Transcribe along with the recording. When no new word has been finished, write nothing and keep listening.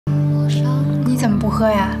怎么不喝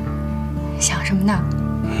呀？想什么呢？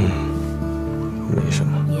没什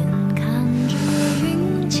么。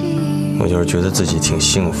我就是觉得自己挺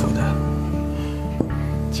幸福的，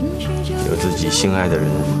有自己心爱的人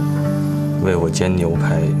为我煎牛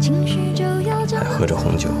排，还喝着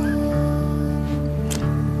红酒。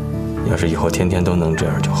要是以后天天都能这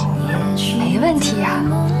样就好了。没问题呀，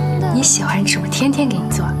你喜欢吃我天天给你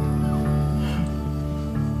做。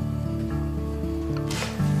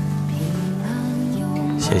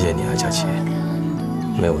谢谢你啊，佳琪，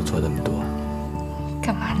为我做那么多。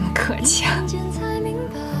干嘛那么客气啊？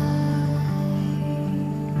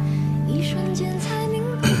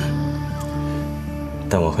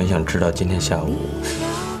但我很想知道今天下午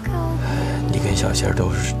你跟小仙儿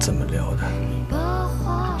都是怎么聊的。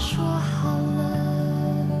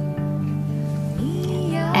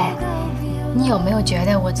哎，你有没有觉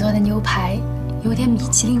得我做的牛排有点米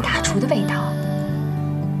其林大厨的味道？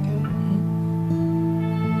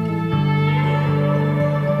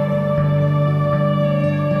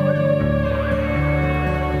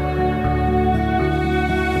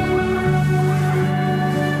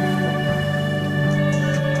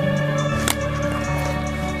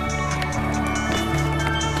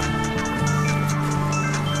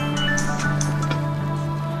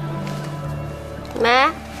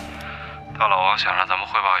大老王想让咱们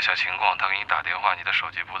汇报一下情况，他给你打电话，你的手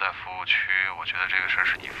机不在服务区，我觉得这个事儿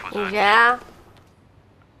是你负责。你谁啊？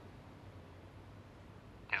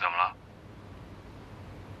你怎么了？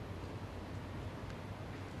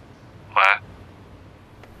喂？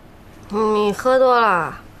你喝多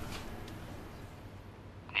了。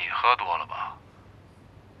你喝多了吧？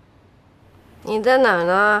你在哪儿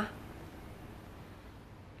呢？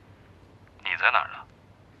你在哪儿呢？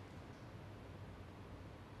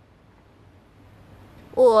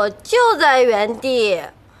我就在原地，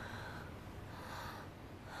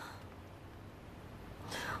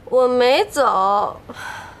我没走。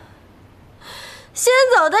先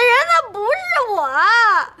走的人他不是我啊！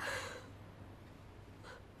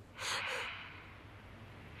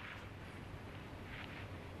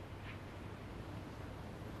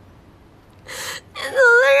先走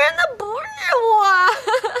的人他不是我啊！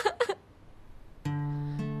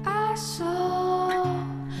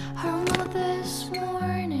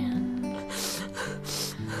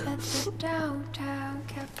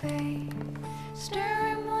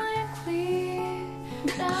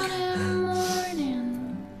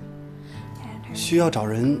需要找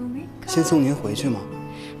人先送您回去吗？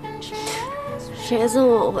谁送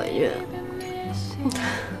我回去？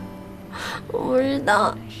我不知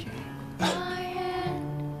道。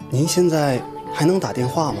您现在还能打电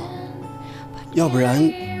话吗？要不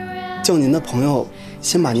然，叫您的朋友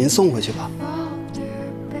先把您送回去吧。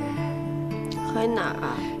回哪儿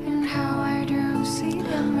啊？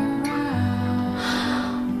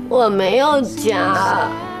我没有家。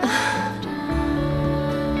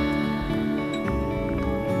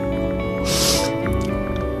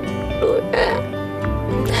路人，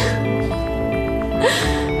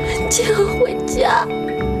请回家。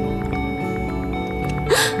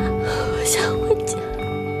我想回家。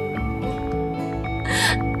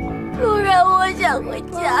路人，我想回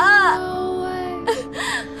家。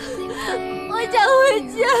我想回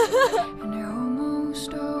家。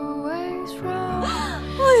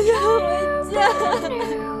我想回家。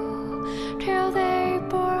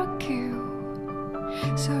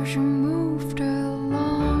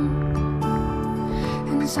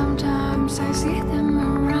Sometimes I see them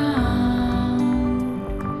around.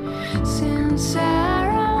 Since I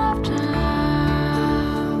left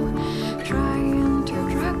now, trying to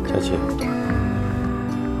drag her down. 佳琪，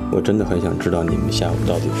我真的很想知道你们下午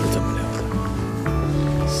到底是怎么聊的。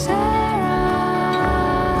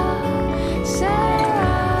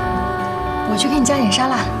我去给你加点沙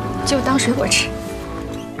拉，就当水果吃。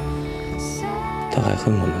他还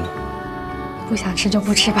恨我们吗？不想吃就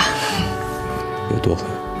不吃吧。有多恨？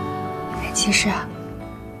其实啊，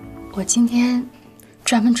我今天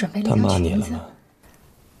专门准备了一条裙子。他骂你了吗？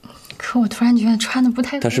可我突然觉得穿的不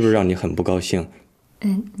太合适。他是不是让你很不高兴？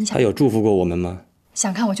你想？他有祝福过我们吗？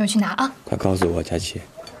想看我就去拿啊！快告诉我，佳琪，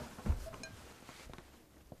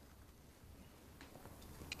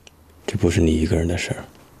这不是你一个人的事儿，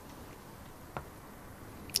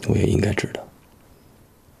我也应该知道。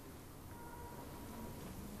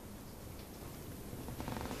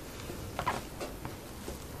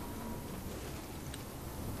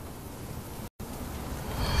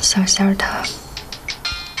小仙儿她，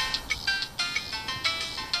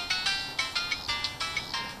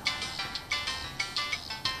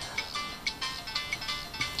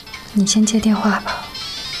你先接电话吧，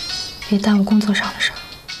别耽误工作上的事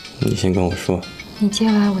儿。你先跟我说。你接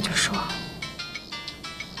完我就说。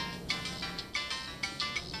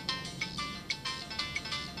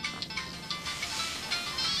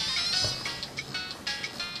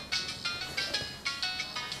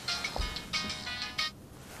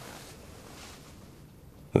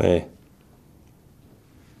喂，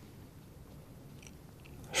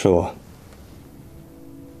是我。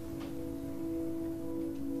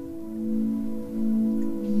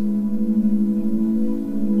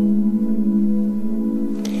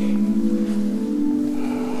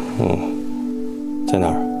在哪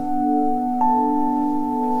儿？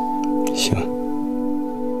行，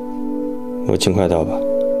我尽快到吧。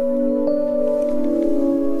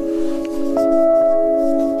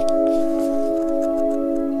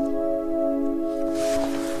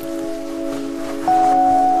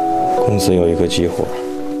公司有一个急活，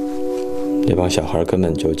那帮小孩根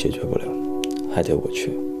本就解决不了，还得我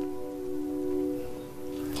去。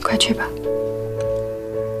你快去吧。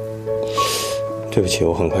对不起，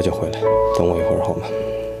我很快就回来，等我一会儿好吗？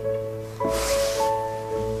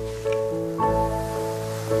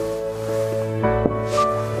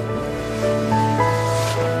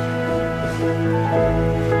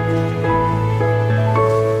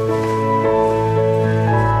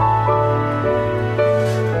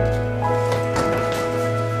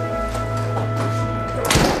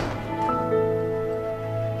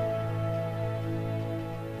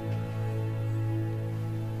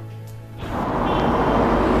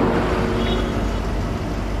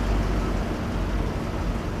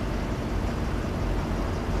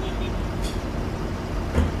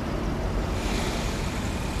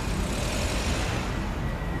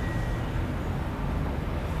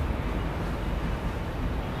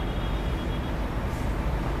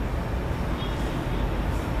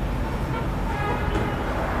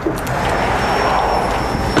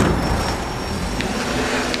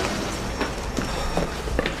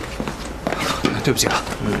对不起啊。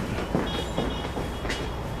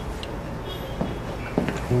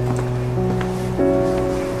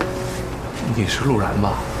你是陆然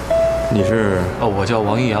吧？你是？哦，我叫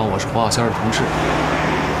王一阳，我是黄小仙的同事。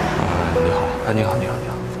你好。你好，你好，你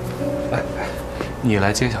好。哎，你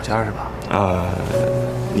来接小仙是吧？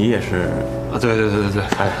你也是？对。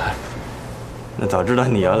哎，那早知道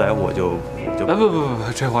你要来，我就。哎，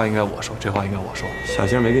不，这话应该我说，这话应该我说。小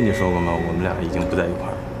仙没跟你说过吗？我们俩已经不在一块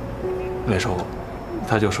儿了。没说过，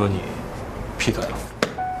他就说你劈腿了。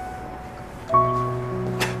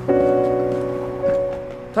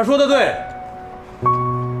他说的对。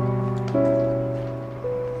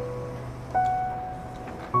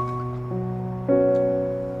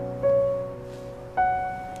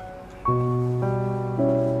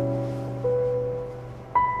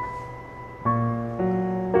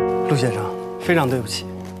陆先生，非常对不起，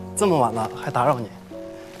这么晚了还打扰您。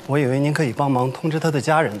我以为您可以帮忙通知他的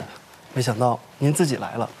家人的，没想到您自己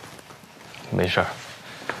来了。没事儿，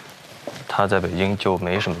他在北京就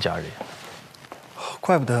没什么家人。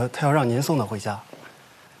怪不得他要让您送他回家。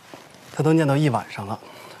他都念叨一晚上了，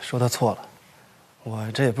说他错了。我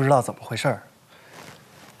这也不知道怎么回事儿。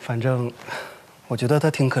反正，我觉得他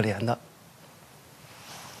挺可怜的。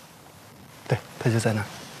对，他就在那儿。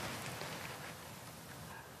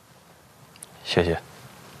谢谢，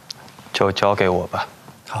就交给我吧。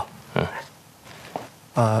好。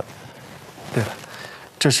对了，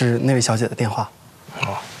这是那位小姐的电话。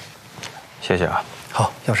哦，谢谢啊。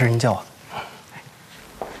好，有事您叫我。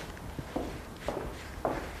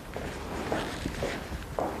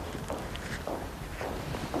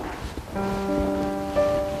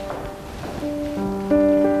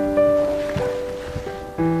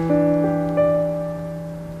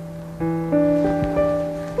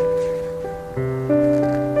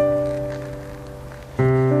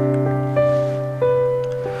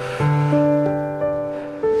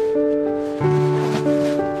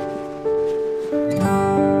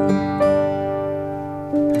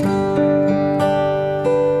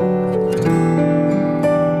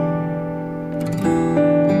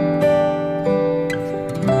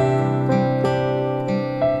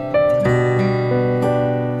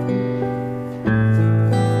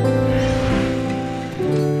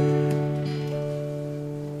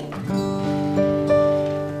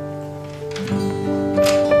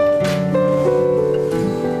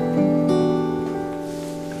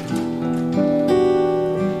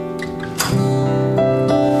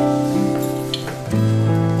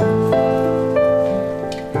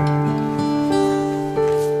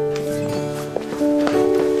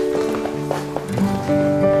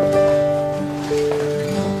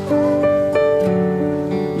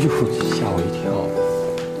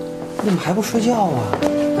还不睡觉啊？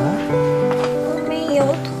我没有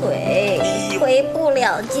腿。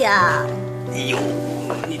了家。哎呦，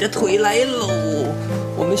你的腿来喽！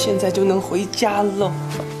我们现在就能回家喽。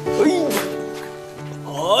回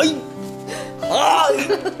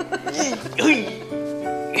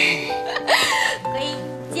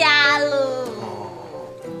家喽！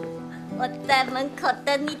我在门口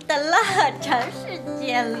等你等了很长时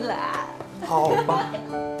间了。好吧。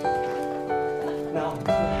那我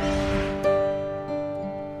们。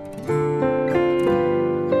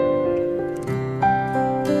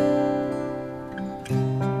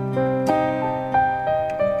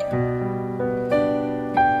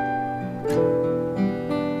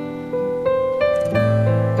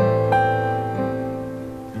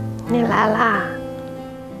你来啦？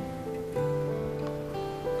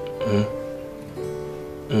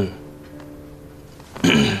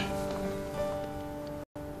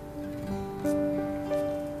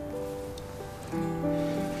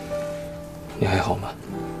你还好吗？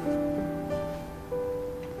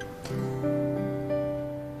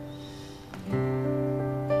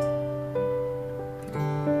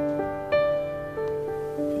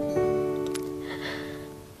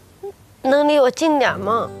能离我近点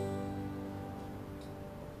吗？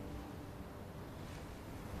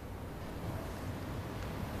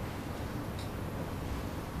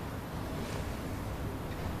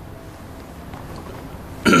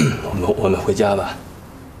我们回家吧。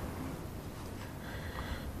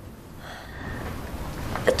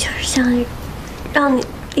我就是想让你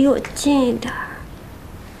离我近一点。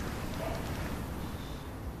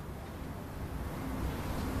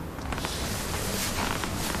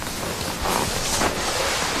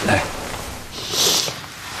来，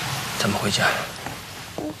咱们回家。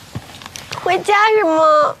回家是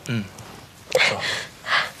吗？走。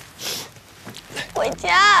回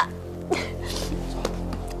家。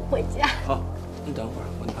回家。好，你等会儿，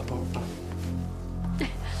我拿包啊。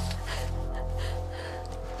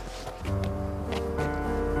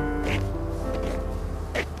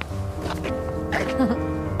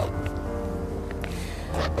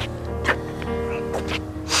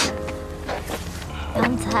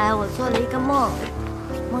刚才我做了一个梦，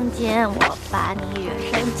梦见我把你惹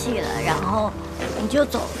生气了，然后你就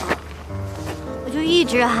走了，我就一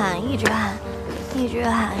直喊，一直喊，一直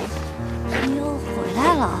喊，你又回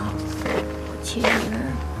来了。其实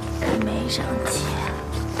我没生气。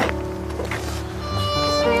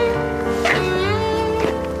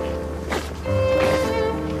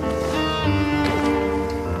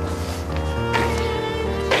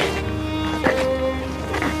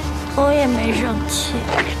我也没生气。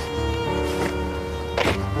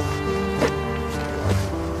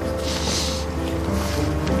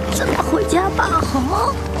咱们回家吧，好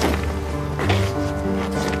吗？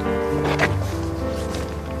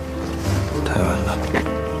太晚了，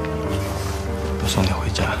我送你回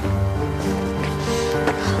家。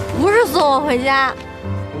不是送我回家，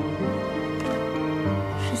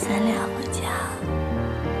是咱俩回家。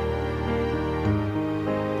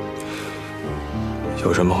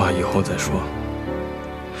有什么话以后再说。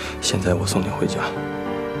现在我送你回家。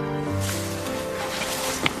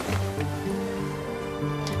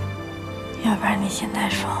要不然你现在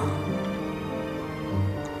说，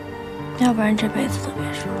要不然这辈子都别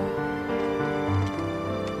说。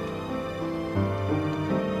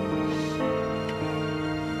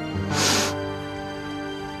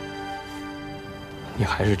你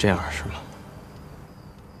还是这样是吗？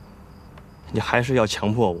你还是要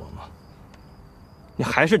强迫我吗？你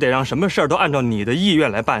还是得让什么事儿都按照你的意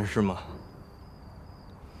愿来办是吗？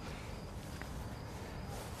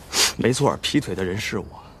没错，劈腿的人是我，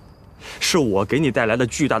是我给你带来了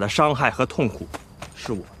巨大的伤害和痛苦，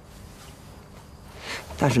是我。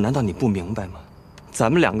但是难道你不明白吗？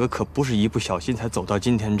咱们两个可不是一不小心才走到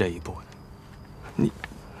今天这一步的。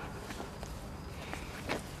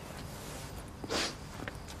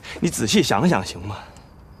你仔细想想行吗？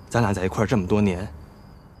咱俩在一块儿这么多年，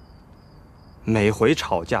每回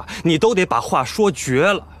吵架你都得把话说绝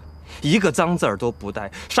了，一个脏字儿都不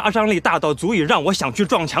带，杀伤力大到足以让我想去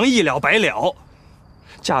撞墙，一了百了。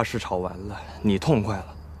架势吵完了，你痛快了，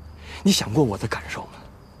你想过我的感受吗？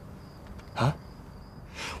啊？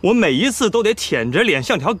我每一次都得舔着脸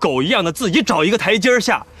像条狗一样的自己找一个台阶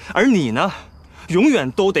下，而你呢，永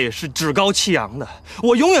远都得是趾高气扬的，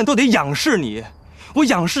我永远都得仰视你，我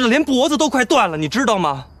仰视的连脖子都快断了，你知道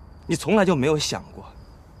吗？你从来就没有想过，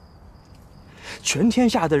全天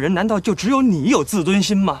下的人难道就只有你有自尊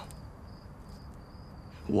心吗？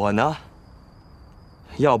我呢？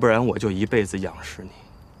要不然我就一辈子仰视你，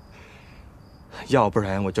要不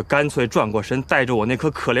然我就干脆转过身，带着我那颗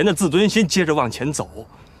可怜的自尊心接着往前走。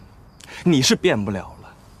你是变不了了，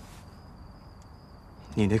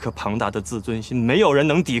你那颗庞大的自尊心，没有人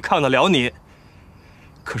能抵抗得了你。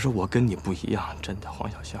可是我跟你不一样，真的，黄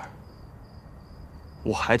小仙儿，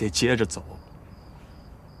我还得接着走。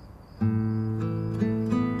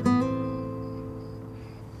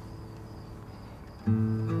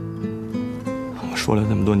我说了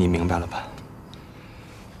那么多，你明白了吧？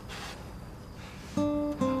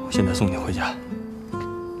我现在送你回家。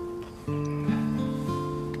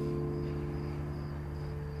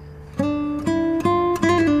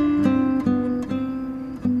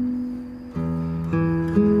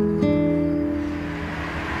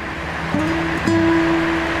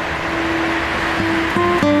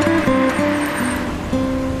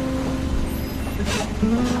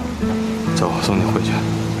走，我送你回去。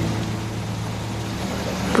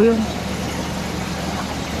不用，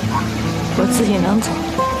我自己能走。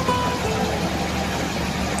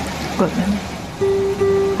滚吧你！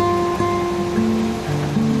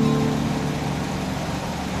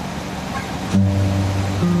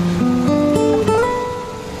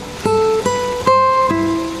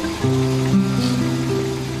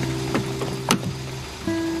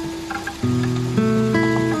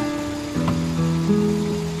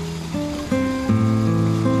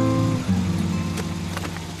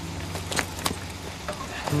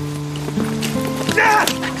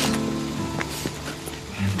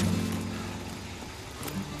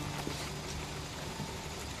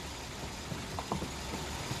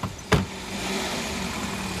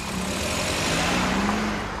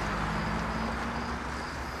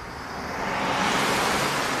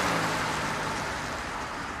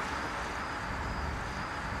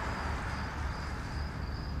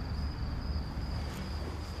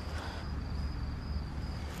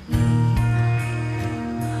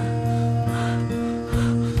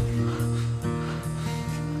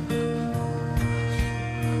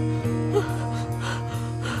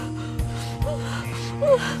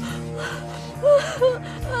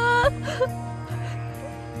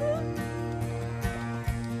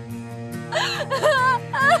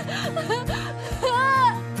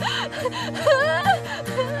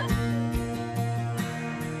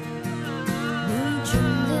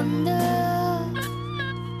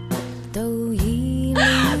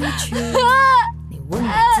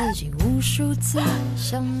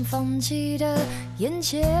想放弃的眼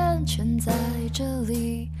前全在这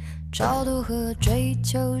里，超度和追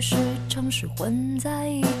求时常是混在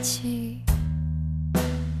一起。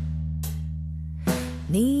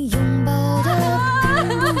你拥抱的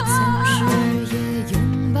并不曾是也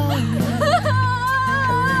拥抱你，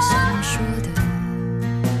而我想说的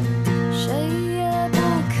谁也不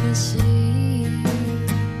可惜。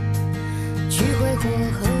去挥霍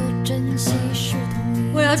和珍惜是同一。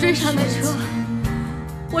我要追上那车。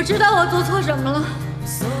我知道我做错什么了，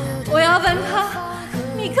我要问他，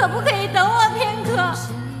你可不可以等我片刻？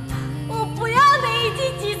我不要那一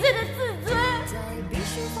击即碎的自尊，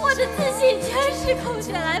我的自信全是空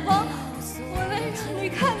穴来风。我为让你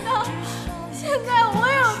看到，现在我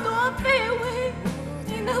有多卑微，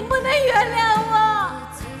你能不能原谅我？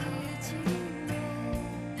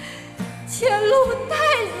前路太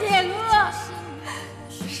险恶，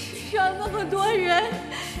世上那么多人，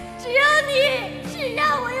只有你。是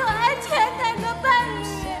让我有安全感的伴侣。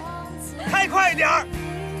开快一点儿！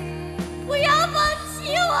不要放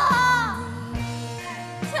弃我，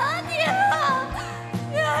求你了，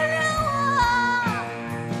原谅我。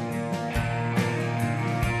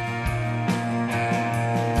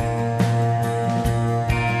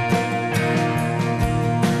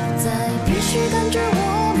在必须感觉我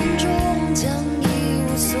们终将一无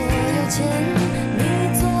所有前，你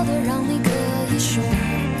做的让你可以说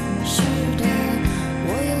是的。我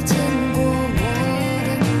有见过我的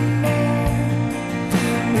梦，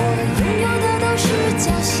我拥有的都是侥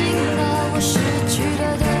幸啊，我失去的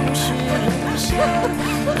都是人生。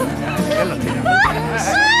别冷静点，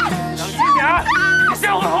冷静点，你是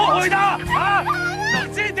会后悔的啊！冷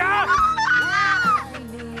静点。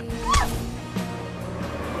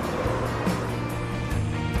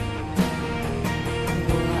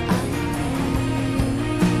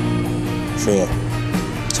师傅，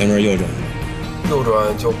前面右转。右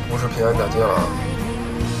转就不是平安大街了啊！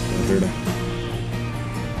我知道，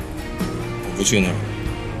我不去那儿。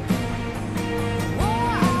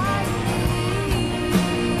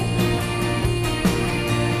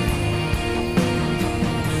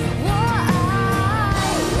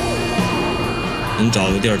您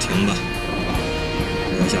找个地儿停吧，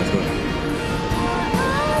我要下车。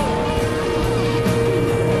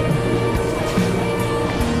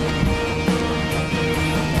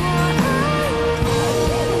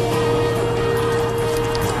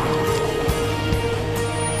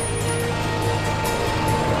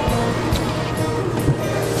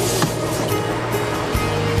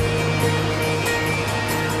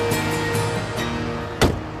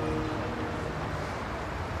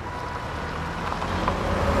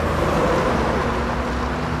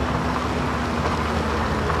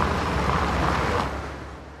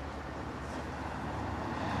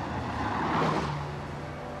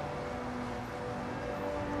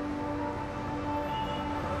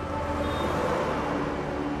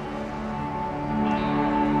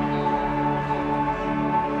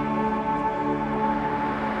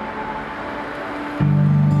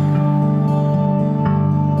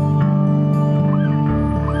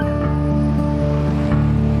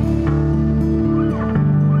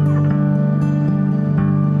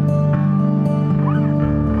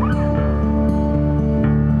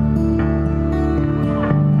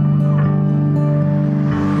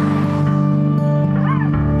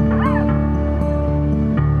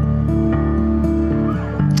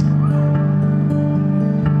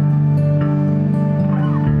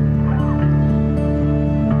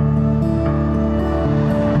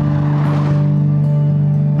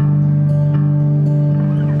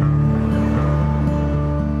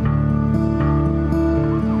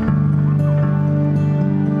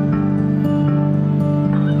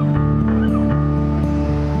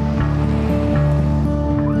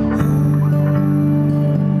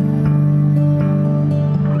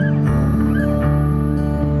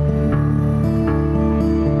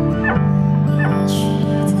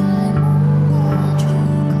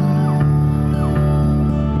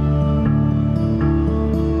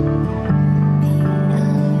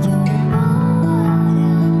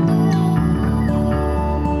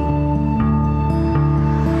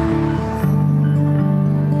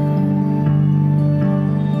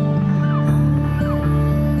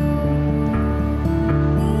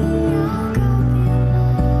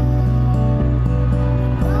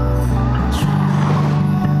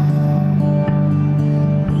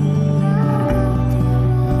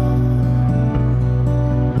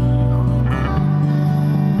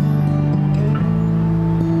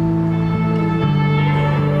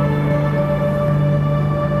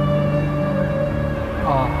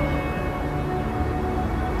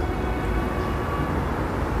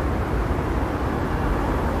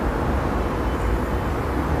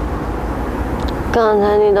刚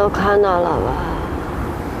才你都看到了吧？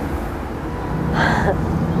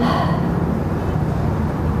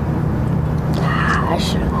踏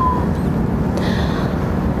实了。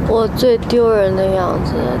我最丢人的样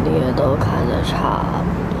子，你也都看得差不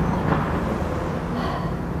多。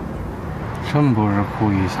真不是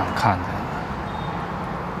故意想看见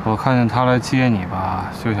的。我看见他来接你吧，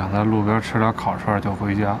就想在路边吃点烤串就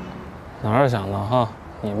回家。哪想到哈，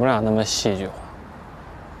你们俩那么戏剧化，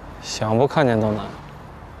想不看见都难。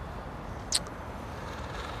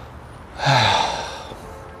哎呀，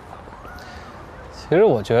其实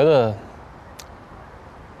我觉得，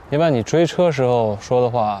你把你追车时候说的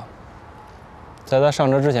话，在他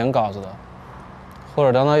上车之前告诉他，或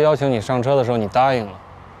者当他邀请你上车的时候你答应了，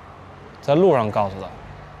在路上告诉他，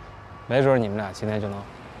没准你们俩今天就能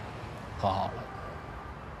和好了。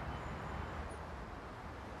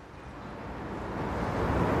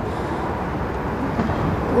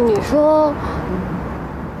你说，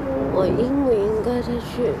我应不应该再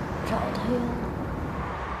去找他呀？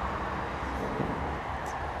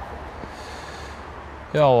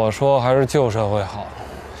要我说，还是旧社会好。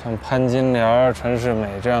像潘金莲、陈世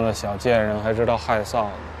美这样的小贱人，还知道害臊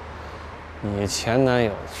呢。你前男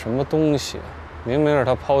友什么东西？明明是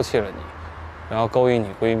他抛弃了你，然后勾引你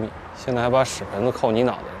闺蜜，现在还把屎盆子扣你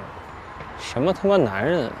脑袋上，什么他妈男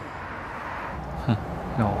人啊！哼，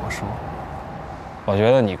要我说，我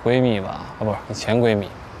觉得你闺蜜吧，不是你前闺蜜，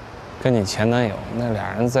跟你前男友那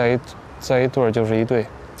俩人在一对儿就是一对，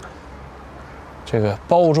这个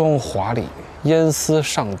包装华丽、烟丝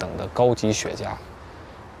上等的高级雪茄，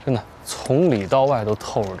真的从里到外都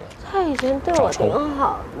透着。他以前对我挺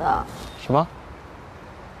好的。什么？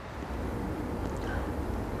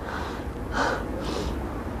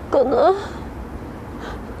可能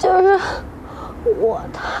就是我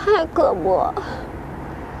太刻薄，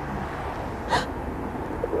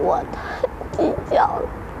我太计较了。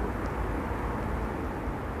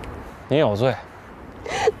你有罪，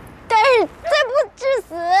但是罪不至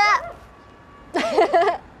死。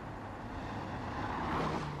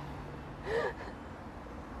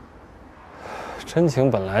真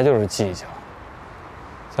情本来就是计较，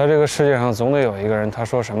在这个世界上总得有一个人，他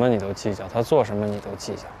说什么你都计较，他做什么你都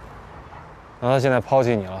计较。那他现在抛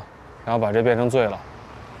弃你了，然后把这变成罪了，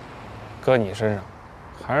搁你身上，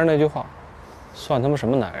还是那句话，算他妈什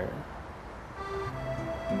么男人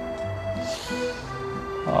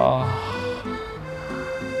啊！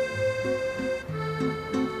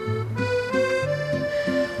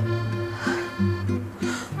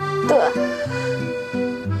对，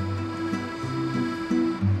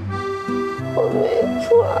我没错。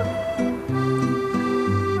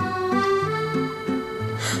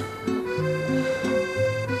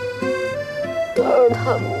都是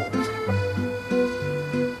他没错。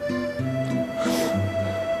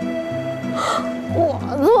我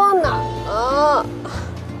错哪儿了？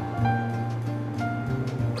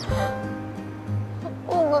我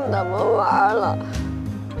跟他们玩了。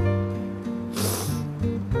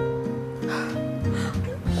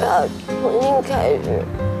要重新开始，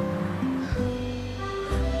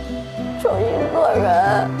重新做人。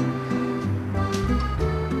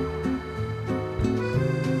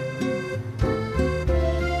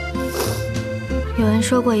有人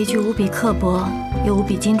说过一句无比刻薄又无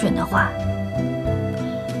比精准的话：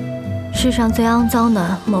世上最肮脏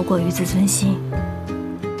的莫过于自尊心。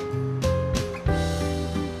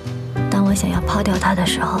当我想要抛掉它的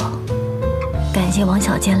时候，感谢王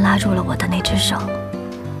小贱拉住了我的那只手。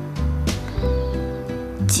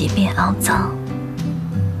即便肮脏，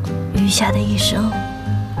余下的一生，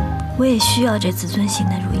我也需要这自尊心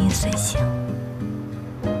的如影随形。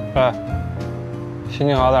哎，心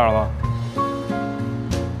情好点了吗？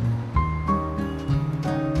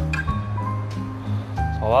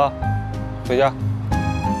走吧，回家。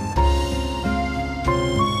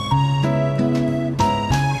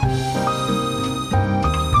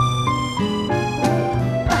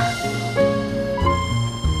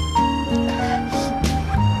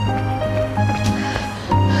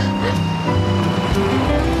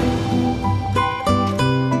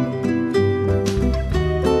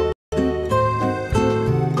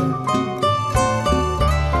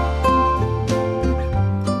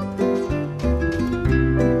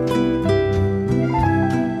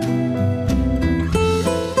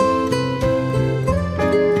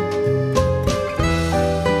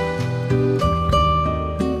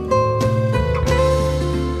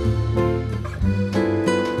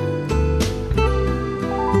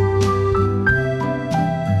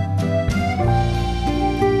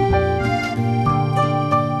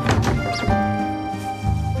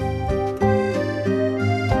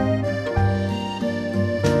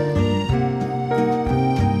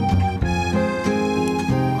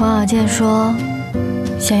王小贱说，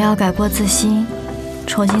想要改过自新，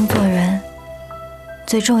重新做人，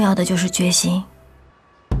最重要的就是决心。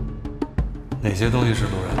哪些东西是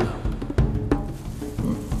路人的？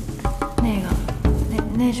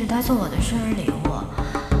那是他送我的生日礼物，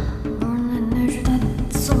那是他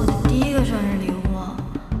送我的第一个生日礼物。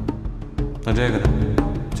那这个呢？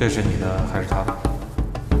这是你的还是他的？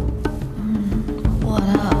我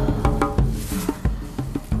的，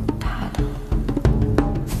他的，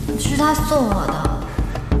是他送我的。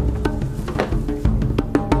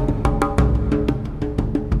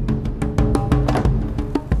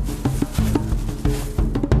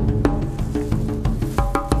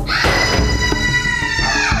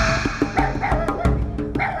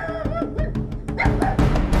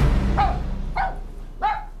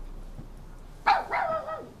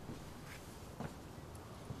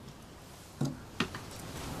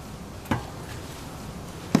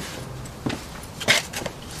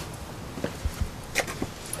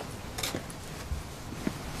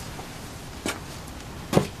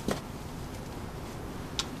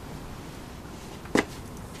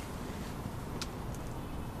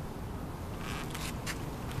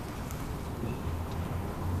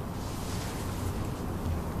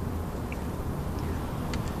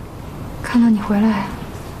看到你回来，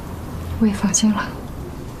我也放心了。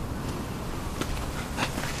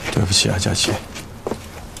对不起啊，佳琪。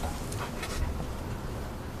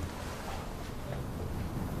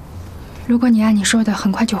如果你按你说的很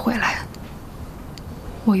快就回来，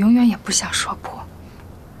我永远也不想说破。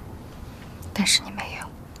但是你没有。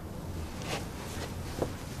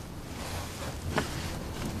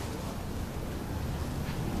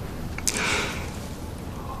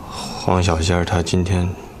黄小仙她今天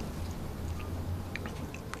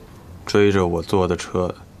追着我坐的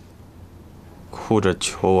车，哭着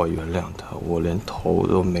求我原谅她，我连头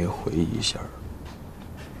都没回一下，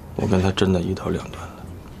我跟她真的一刀两断了。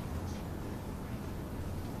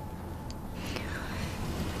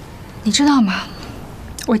你知道吗？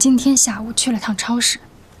我今天下午去了趟超市，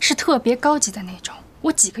是特别高级的那种，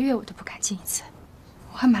我几个月我都不敢进一次。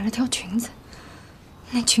我还买了条裙子，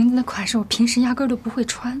那裙子的款式我平时压根都不会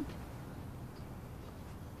穿。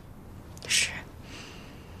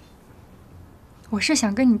我是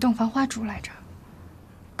想跟你洞房花烛来着，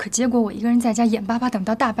可结果我一个人在家眼巴巴等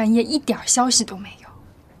到大半夜，一点消息都没有。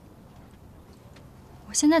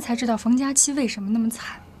我现在才知道冯佳期为什么那么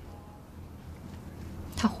惨，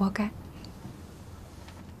他活该，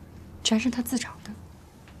全是他自找的。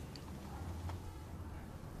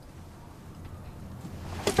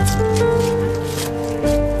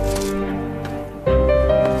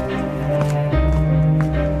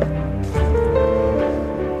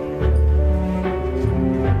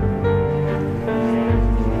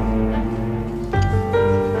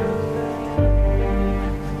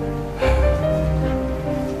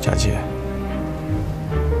佳琪，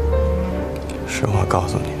实话告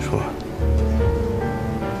诉你说，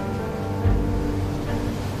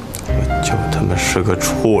我就他妈是个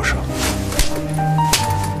畜生。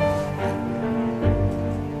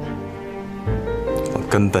我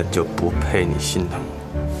根本就不配你心疼我。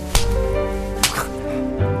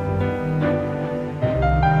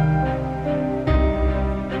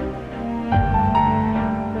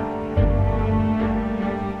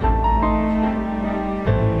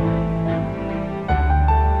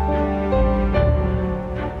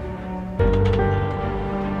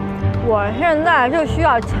我现在就需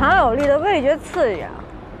要强有力的味觉刺激，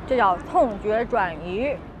这叫痛觉转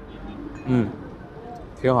移。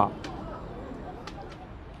挺好。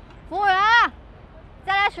服务员，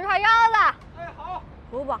再来10串腰子。哎，好。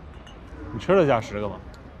补吧。你吃得下10个吗？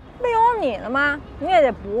不有你的吗？你也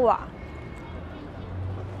得补吧。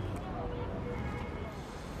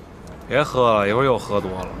别喝了，一会儿又喝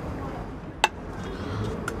多了。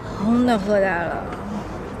红的喝呆了，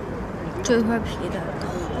这块皮的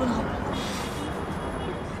头疼。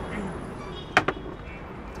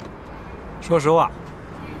说实话，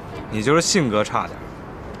你就是性格差点，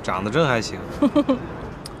长得真还行。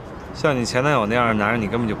像你前男友那样的男人，你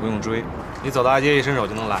根本就不用追，你走大街一伸手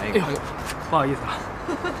就能来一个。哎呦，不好意思啊，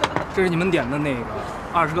这是你们点的那个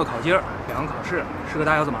20个烤鸡儿，2个烤翅，10个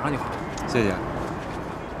大腰子，马上就好。谢谢。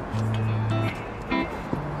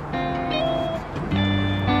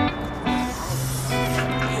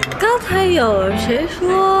刚才有谁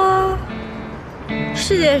说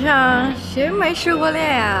世界上谁没失过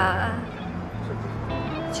恋呀？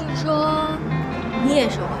听说你也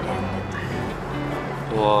失过恋，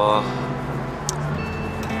对吧？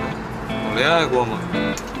我恋爱过吗？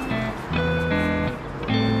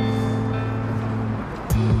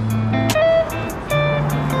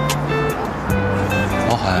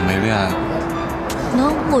我好像没恋爱过。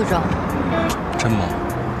能不争？真吗？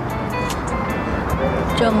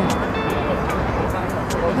争。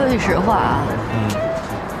说句实话啊，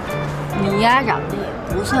你丫长得也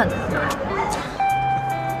不算难看，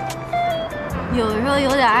有时候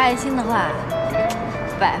有点爱心的话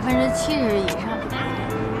，70%以上的姑娘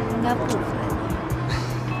应该不烦你。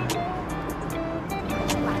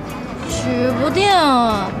指不定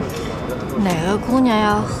哪个姑娘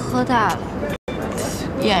要喝大了，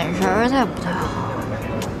眼神儿才不太好，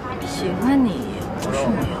喜欢你也不是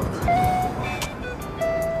没有可能。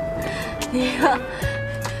你说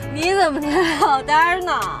你怎么才好单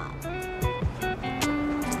呢？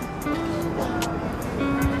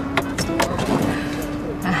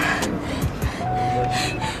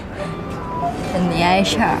问你碍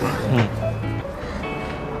事儿。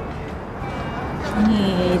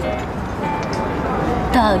你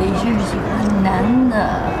到底是喜欢男的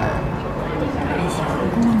还是喜欢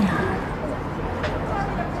姑娘？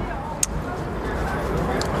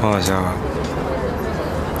黄小仙，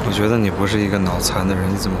我觉得你不是一个脑残的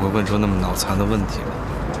人，你怎么会问出那么脑残的问题呢？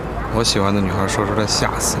我喜欢的女孩说出来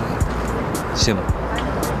吓死你，信吗？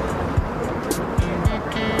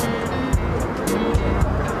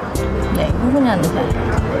哪个姑娘的反应？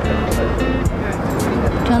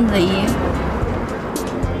章子怡、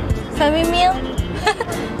范冰冰，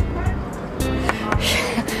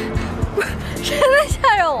谁能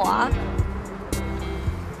吓着我？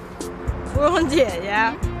芙蓉姐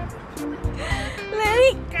姐、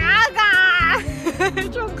Lady Gaga，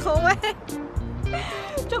 重口味，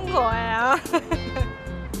重口味啊！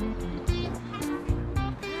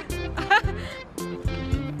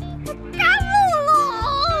干露露，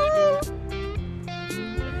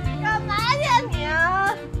干嘛去你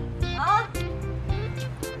啊？啊？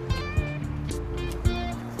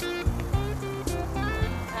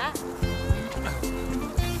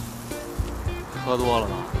喝多了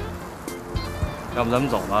吧？要不咱们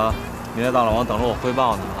走吧，明天大老王等着我汇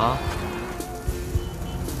报呢啊！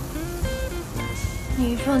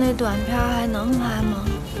你说那短片还能拍吗？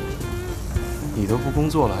你都不工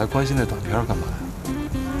作了，还关心那短片干嘛呀？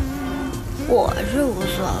我是无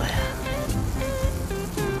所谓，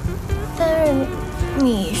但是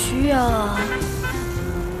你需要啊。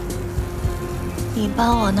你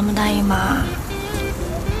帮我那么大一忙，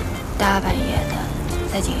大半夜的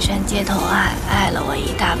在景山街头挨了我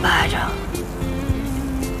一大巴掌，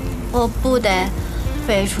我不得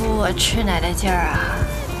费出我吃奶的劲儿啊，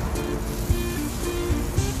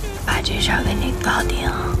把这事儿给你搞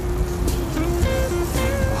定。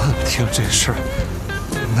我怎么听这事儿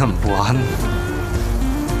那么不安呢？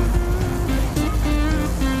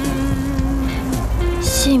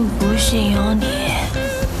信不信由你。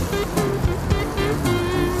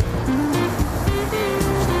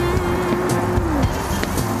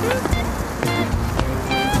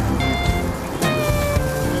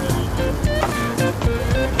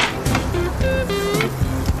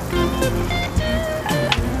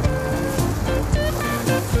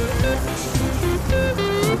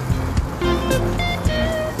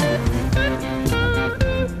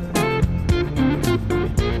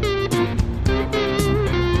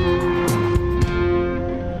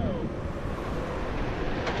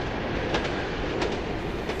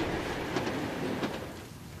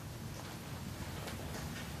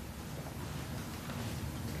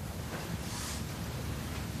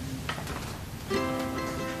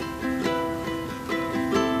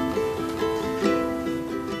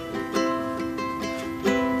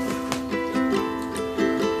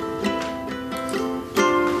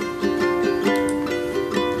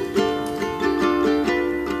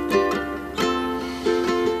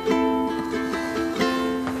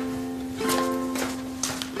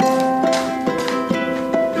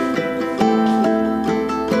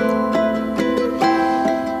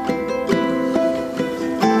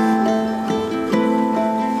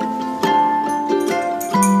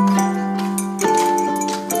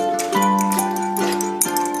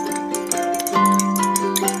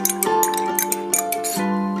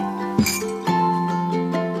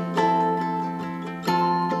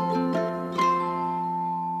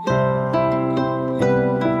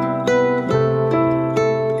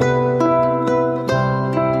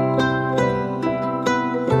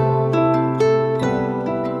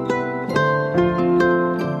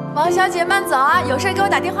小姐慢走啊，有事给我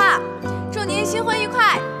打电话。祝您新婚愉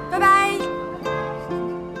快，拜拜。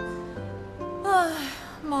哎，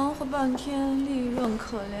忙活半天，利润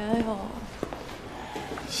可怜哟。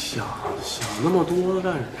想那么多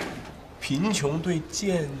干什么？贫穷对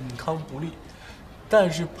健康不利，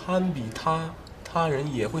但是攀比他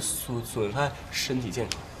人也会损害身体健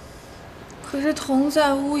康。可是同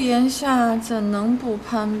在屋檐下，怎能不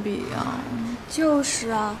攀比啊？就是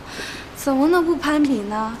啊，怎么能不攀比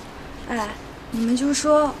呢？哎，你们就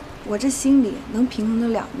说我这心里能平衡得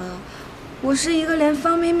了吗？我是一个连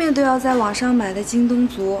方便面都要在网上买的京东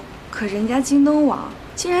族，可人家京东网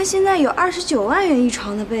竟然现在有29万元一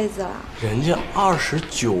床的被子了。人家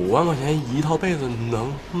29万块钱一套被子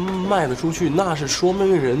能卖得出去，那是说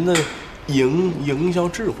明人的营销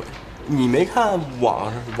智慧。你没看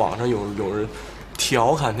网上有人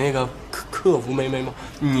调侃那个客服妹妹吗？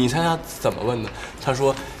你猜她怎么问的？她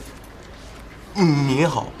说：“您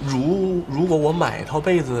好，如果我买一套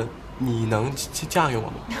被子，你能嫁给我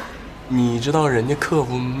吗？”你知道人家客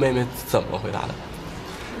服妹妹怎么回答的？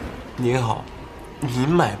您好，您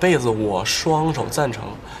买被子我双手赞成，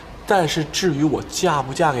但是至于我嫁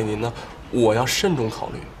不嫁给您呢，我要慎重考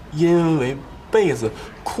虑，因为被子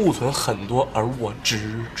库存很多，而我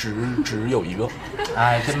只有一个。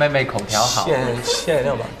哎，这妹妹口条好。限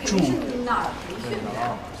量版，注。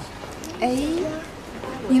哎，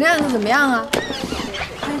你练的怎么样啊？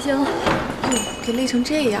还行。给累成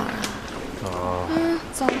这样啊？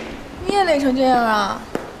走。你也累成这样啊？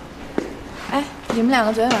哎，你们两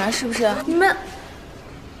个昨天晚上是不是？你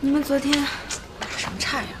们昨天打什么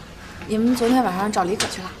岔呀？你们昨天晚上找李可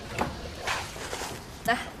去了？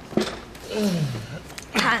来，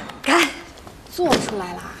看看，做出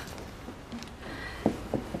来啦！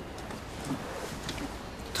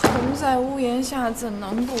同在屋檐下，怎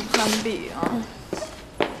能不攀比啊？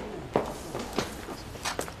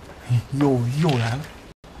又来了。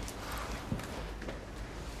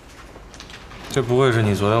这不会是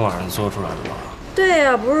你昨天晚上做出来的吧？对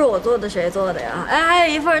呀，不是我做的，谁做的呀？哎，还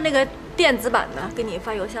有一份那个电子版的，给你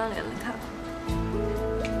发邮箱里了，你看。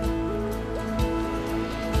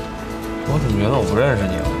我怎么觉得我不认识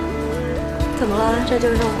你了？怎么了？这就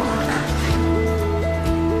是我。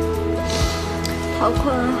好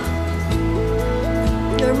困啊！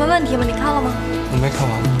有什么问题吗？你看了吗？我没看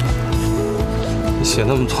完。你写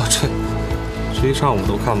那么多，这一上午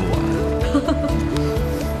都看不完。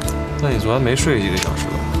那你昨天没睡几个小时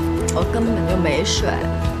吧？我根本就没睡。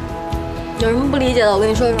有什么不理解的，我跟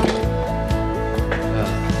你说说。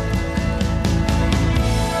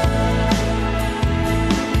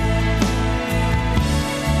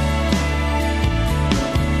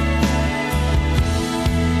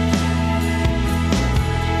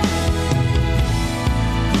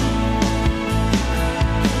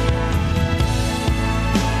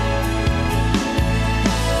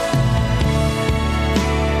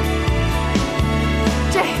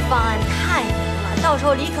到时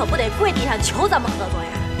候李可不得跪地上求咱们合作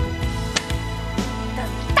呀？等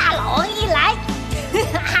大老王一来，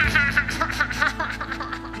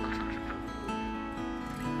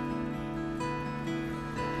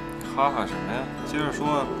哈哈什么呀？接着说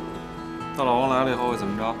啊。大老王来了以后会怎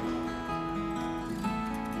么着？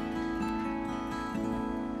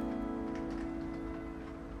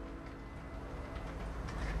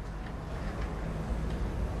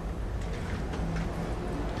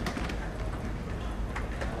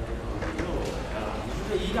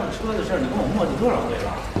一辆车的事儿，你跟我磨叽多少回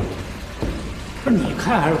了？不是你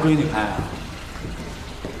开还是闺女开啊？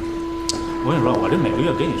我跟你说，我这每个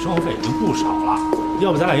月给你生活费已经不少了，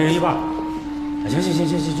要不咱俩一人一半？行，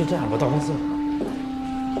就这样，我到公司了。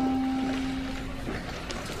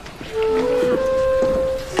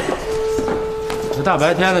这大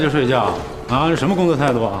白天的就睡觉啊？这什么工作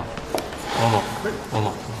态度啊？王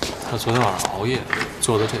某，他昨天晚上熬夜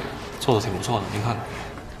做的这个，做的挺不错的，您看看。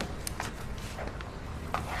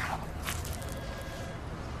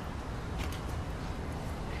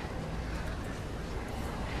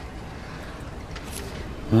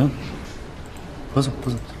不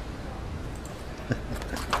错。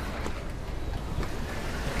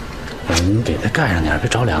你给它盖上点，别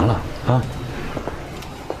着凉了啊。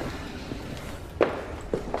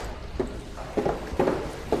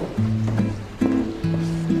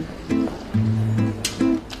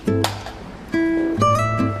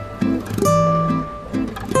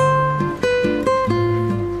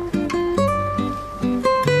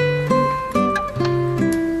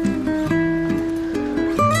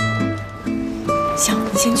行，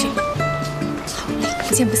你先去。好嘞，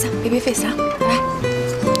不见不散，baby face啊，拜拜。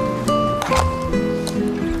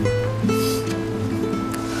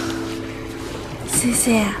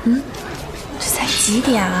CC，这才几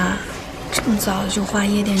点啊？这么早就化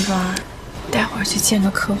夜店妆啊？待会儿去见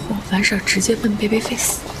个客户，完事儿直接奔 baby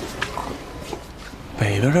face。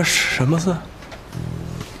北边这什么寺？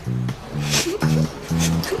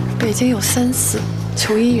北京有3寺，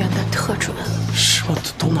求姻缘的特准。是吗？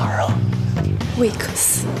都哪儿啊？魏可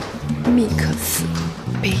寺、密可寺、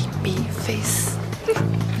baby face。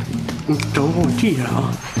等会我记下来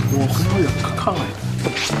啊，我回头也看看。我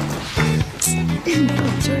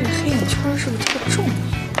今儿这黑眼圈是不是特重？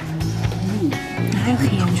哪有黑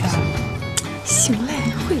眼圈？行嘞，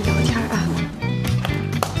会聊天啊。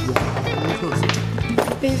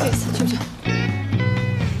baby face 去不去？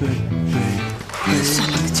算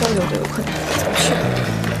了，交流都有困难，怎么去？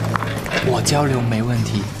我交流没问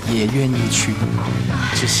题，也愿意去，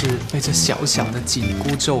只是被这小小的紧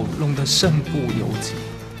箍咒弄得身不由己。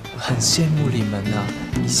很羡慕你们啊，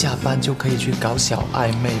一下班就可以去搞小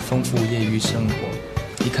暧昧，丰富业余生活。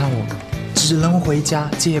你看我，只能回家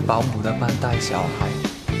借保姆的班带小孩，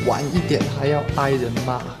晚一点还要挨人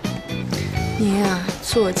骂。你呀，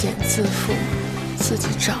作茧自缚，自己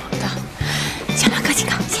找的。小马哥，先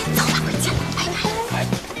走了，回家了，拜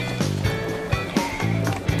拜。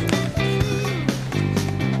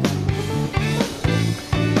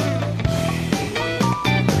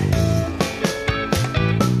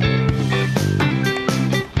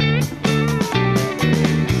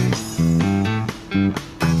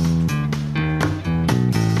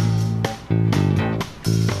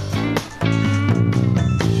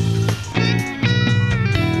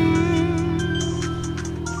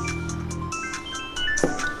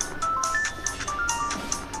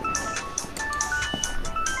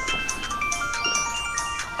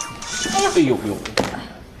哎呦呦，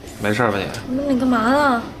没事吧你？你干嘛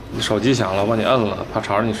呢？你手机响了，我帮你摁了，怕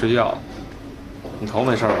吵着你睡觉。你头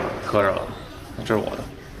没事吧？磕着了，这是我的。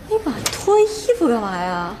你把脱衣服干嘛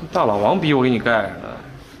呀？大老王逼我给你盖上的，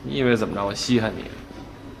你以为怎么着？我稀罕你？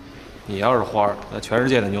你要是花儿，那全世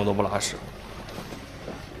界的妞都不拉屎。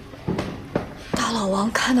大老王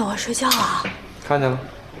看到我睡觉了？看见了。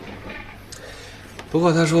不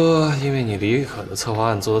过他说，因为你李可的策划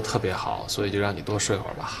案做得特别好，所以就让你多睡会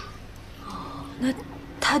儿吧。那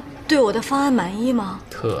他对我的方案满意吗？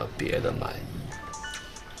特别的满意。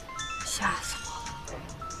吓死我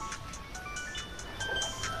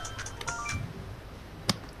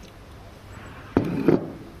了！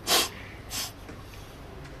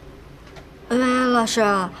喂，老师，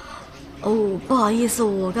哦，不好意思，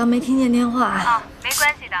我刚没听见电话。哦，没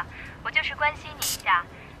关系的，我就是关心你一下，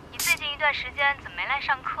你最近一段时间怎么没来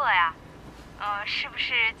上课呀？是不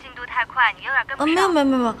是进度太快，你有点跟不上？没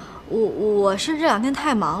有，我是这2天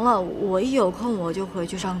太忙了，我一有空我就回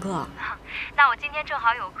去上课。那我今天正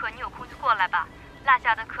好有课，你有空就过来吧。落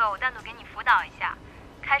下的课我单独给你辅导一下，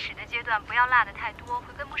开始的阶段不要落的太多，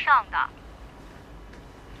会跟不上的。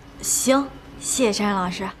行，谢谢珊老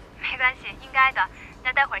师。没关系，应该的。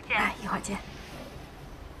那待会儿见。哎，一会儿见。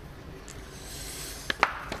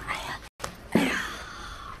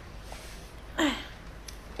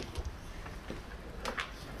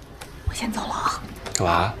我先走了啊。干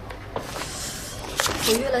嘛？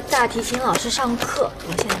我约了大提琴老师上课，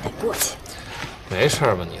我现在得过去。没事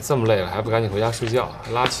吧？你这么累了，还不赶紧回家睡觉？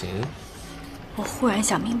还拉琴？我忽然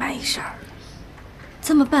想明白一事儿，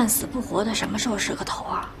这么半死不活的，什么时候是个头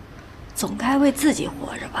啊？总该为自己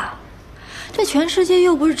活着吧？这全世界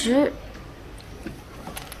又不是只……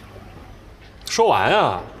说完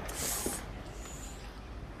啊！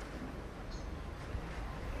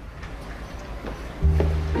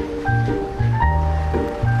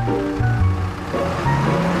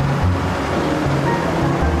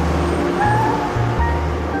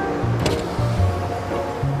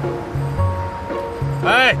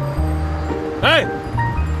哎，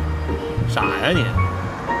傻呀你！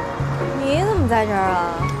你怎么在这儿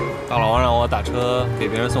啊？大老王让我打车给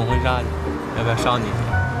别人送婚纱去，要不要捎你一下？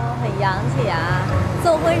很洋气啊，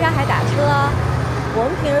送婚纱还打车？我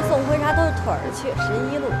们平时送婚纱都是腿儿去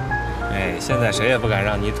11路。哎，现在谁也不敢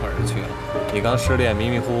让你腿儿去了。你刚失恋迷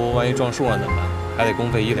迷糊糊，万一撞树上怎么办？还得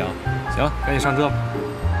公费医疗。行了，赶紧上车吧。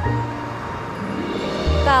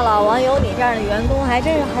大老王有你这样的员工，还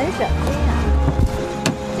真是很省心啊。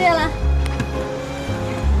接下来。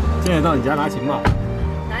现在到你家拿琴吧。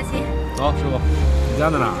拿琴。走，师傅。你家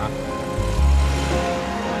在哪儿啊？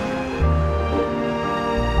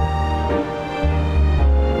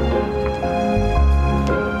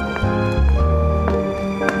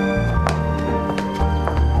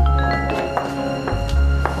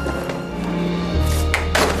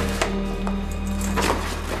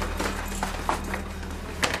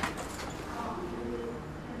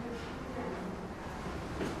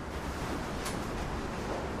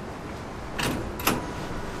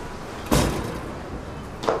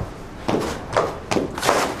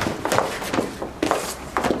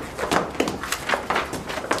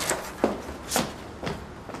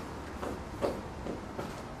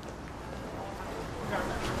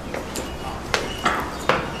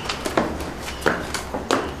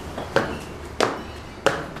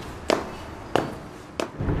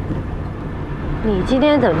你今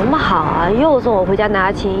天怎么那么好啊？又送我回家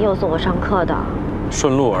拿琴，又送我上课的。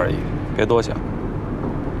顺路而已，别多想。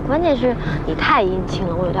关键是你太殷勤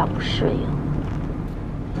了，我有点不适应。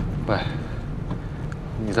喂，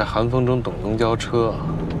你在寒风中等公交车，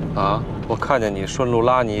啊？我看见你顺路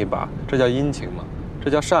拉你一把，这叫殷勤吗？这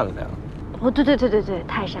叫善良。哦，对，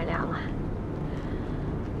太善良了。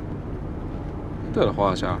对了，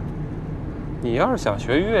黄小仙，你要是想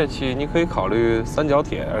学乐器，你可以考虑三角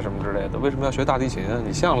铁啊什么之类的。为什么要学大提琴啊？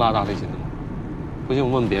你像拉大提琴的吗？不信我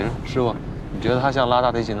问别人，师傅，你觉得他像拉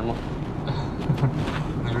大提琴的吗？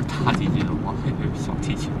那是大提琴，我还以为是小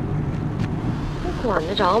提琴。你管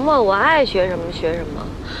得着吗？我爱学什么学什么，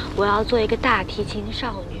我要做一个大提琴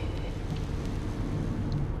少女。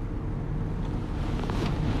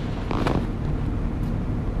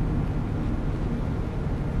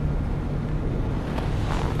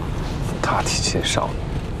大提琴少女。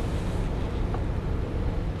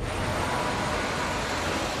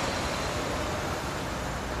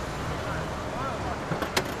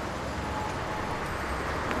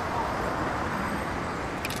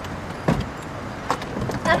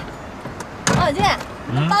哎，王小健，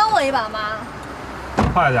你能帮我一把吗？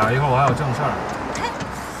快点，一会儿我还有正事儿。哎，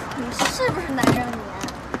你是不是男人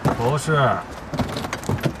你？不是。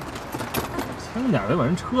轻点，别把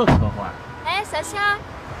人车磕坏。哎，小仙儿。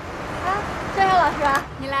啊，娟娟老师，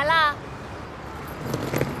你来啦！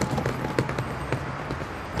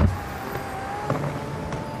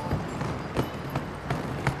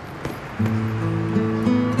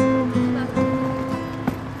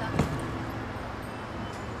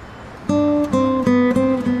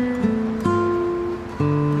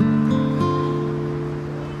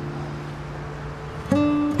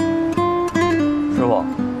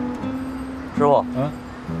师傅，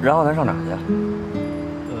然后咱上哪儿去？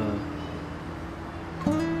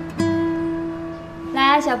来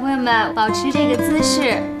啊，小朋友们，保持这个姿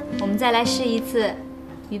势，我们再来试一次。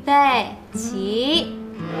预备，起。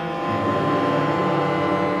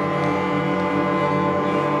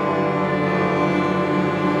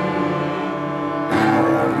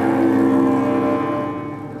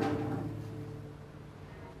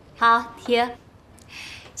好，停。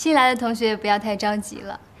新来的同学不要太着急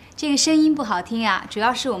了，这个声音不好听啊，主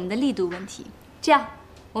要是我们的力度问题。这样，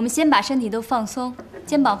我们先把身体都放松，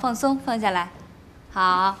肩膀放松，放下来。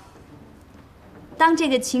好。当这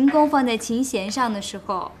个琴弓放在琴弦上的时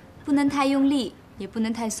候，不能太用力，也不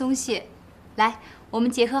能太松懈。来，我们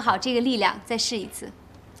结合好这个力量，再试一次。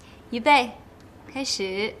预备，开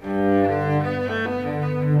始。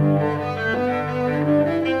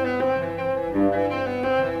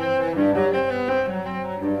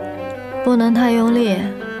不能太用力，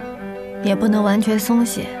也不能完全松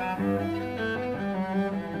懈。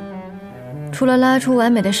除了拉出完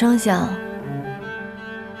美的声响，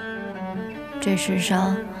这世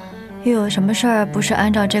上又有什么事儿不是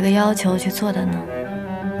按照这个要求去做的呢？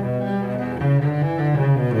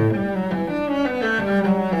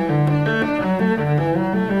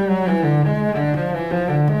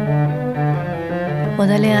我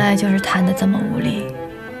的恋爱就是谈得这么无力。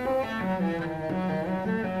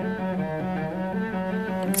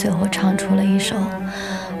最后唱出了一首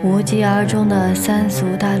无疾而终的三俗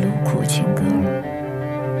大陆苦情歌。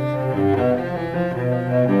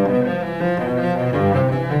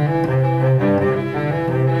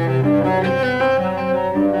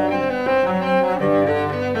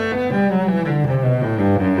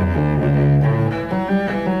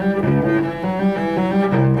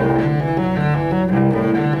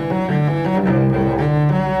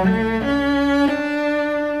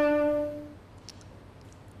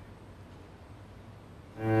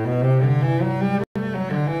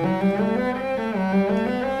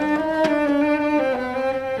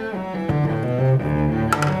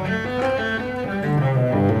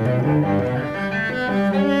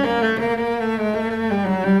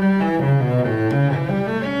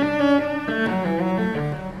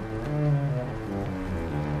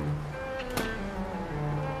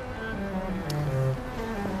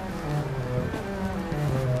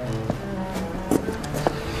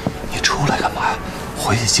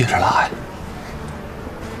回去接着拉呀！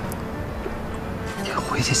你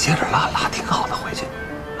回去接着拉，拉挺好的，回去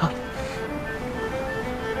啊。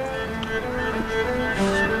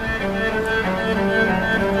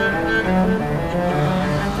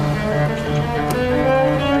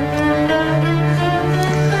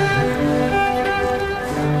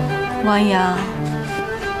王阳，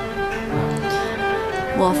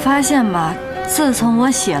我发现吧，自从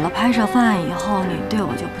我写了拍摄方案以后，你对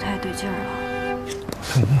我就不太对劲儿了。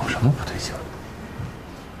对你有什么不对劲？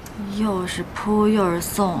又是扑又是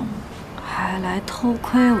送，还来偷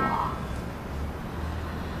窥我。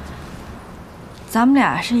咱们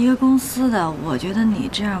俩是一个公司的，我觉得你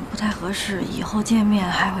这样不太合适，以后见面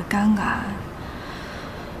还会尴尬。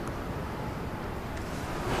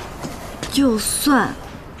就算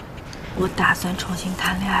我打算重新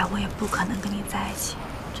谈恋爱，我也不可能跟你在一起，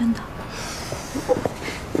真的。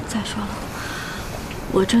再说了，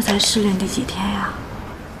我这才失恋第几天呀？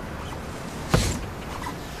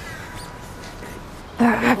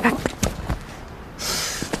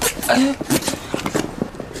哎，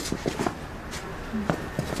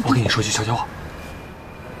我跟你说句悄悄话，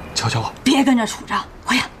悄悄话。别跟着杵着，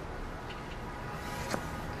快点！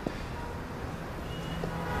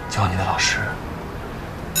教你的老师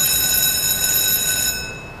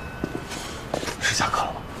是下课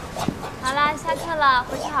了吗？快！好啦，下课了，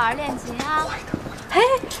回去好好练琴啊。哎，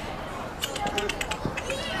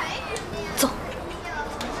走。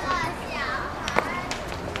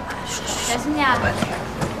小心点。我问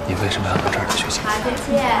你，你为什么要到这儿来学习？好，再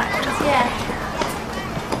见，再见。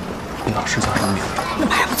你老师叫什么名字？那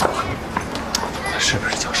么还不走啊？是不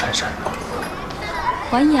是叫珊珊？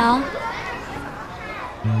王瑶。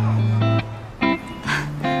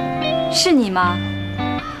是你吗？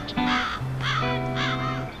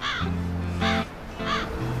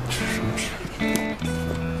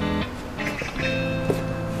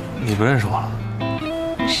你不认识我了？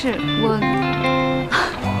不是我，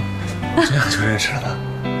这样就认识了呢？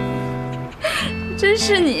真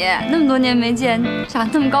是你！那么多年没见，长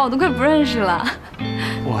那么高，我都快不认识了。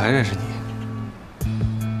我还认识你。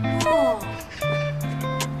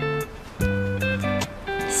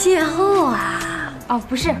邂逅啊！哦，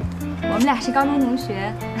不是，我们俩是高中同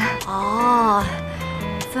学。哦，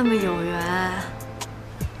这么有缘。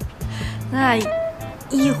那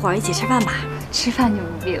一会儿一起吃饭吧。吃饭就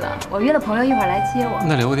不必了，我约了朋友一会儿来接我。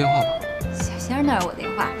那留个电话吧。小仙儿那儿有我电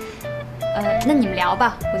话。那你们聊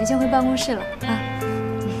吧，我就先回办公室了啊。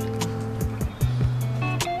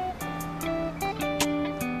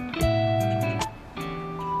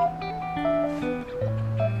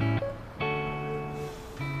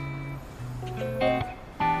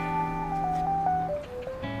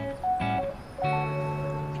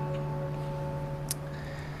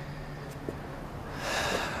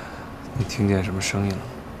你听见什么声音了吗？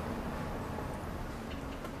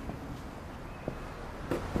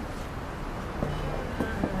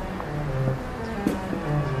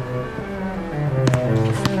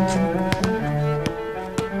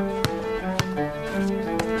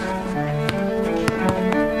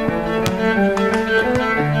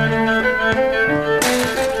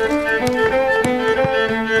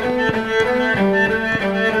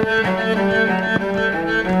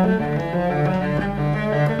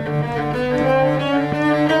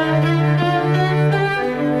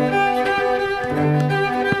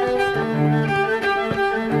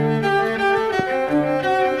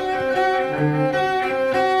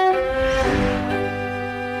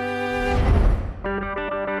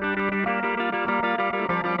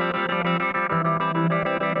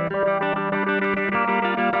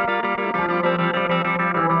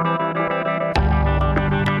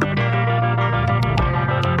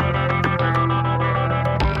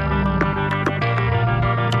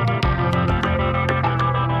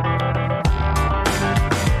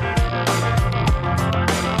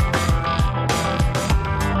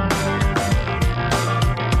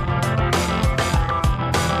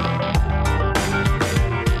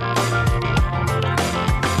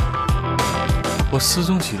我始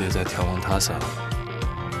终记得在眺望塔上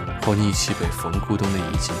和你一起被风鼓动的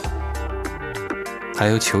意境，还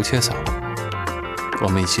有秋千上我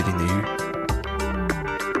们一起淋的雨，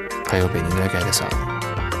还有被你掩盖的上衣。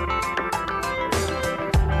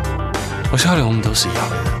我晓得我们都是一样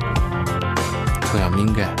的人，同样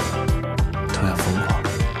敏感，同样疯狂，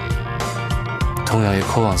同样也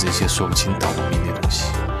渴望着一些说不清道不明的东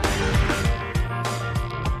西。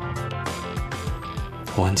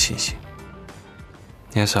我很庆幸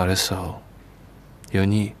年少的时候有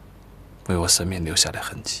你为我生命留下的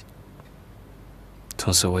痕迹，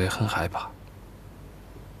同时我也很害怕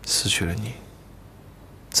失去了你，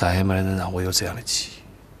再也没人能让我有这样的记忆。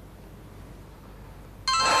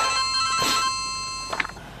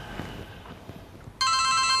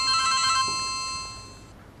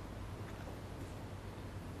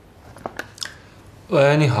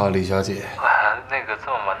喂，你好，李小姐。那个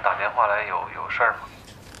这么晚打电话来有事儿吗？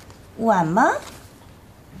晚吗？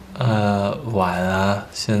晚啊，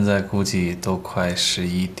现在估计都快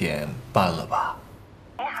11点半了吧。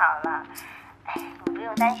哎，好了，你不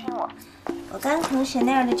用担心我，我刚从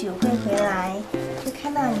Chanel的酒会回来，就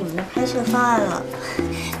看到你们的拍摄方案了，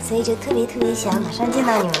所以就特别想马上见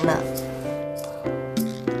到你们了。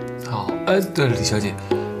好，对了，李小姐，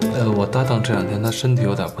我搭档这2天他身体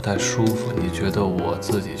有点不太舒服，你觉得我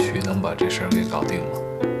自己去能把这事儿给搞定吗？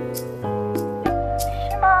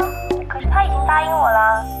是吗？可是他已经答应我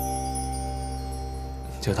了。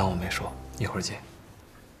你就当我没说，一会儿见。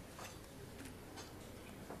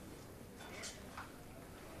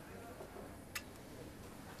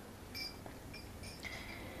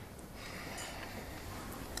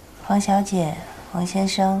黄小姐，黄先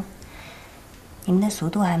生，你们的速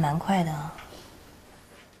度还蛮快的哦。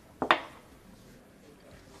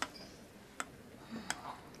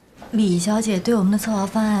李小姐对我们的策划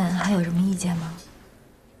方案还有什么意见吗？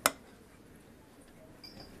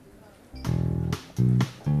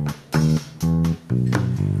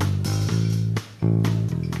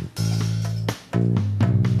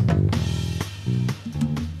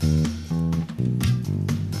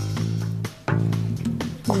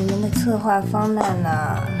你们的策划方案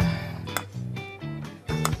呢，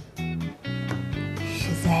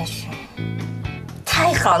实在是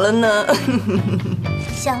太好了呢，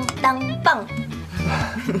相当棒。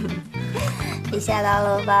被吓到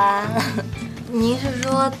了吧？您是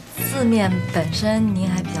说字面本身您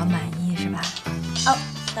还比较满意是吧？哦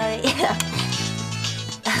 ，sorry，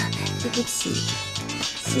 对不起，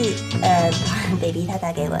是baby 他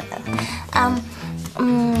打给我的。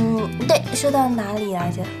对，说到哪里来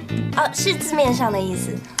着？哦，是字面上的意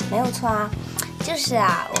思，没有错啊。就是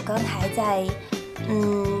啊，我刚才在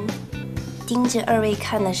盯着2位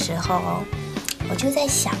看的时候，我就在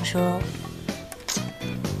想说，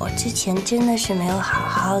我之前真的是没有好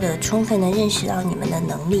好的、充分的认识到你们的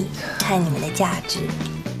能力和你们的价值。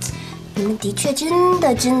你们的确真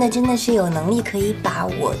的是有能力可以把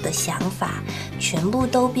我的想法全部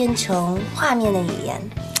都变成画面的语言，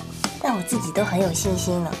让我自己都很有信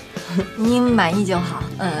心了。您满意就好。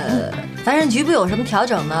反正局部有什么调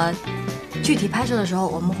整呢，具体拍摄的时候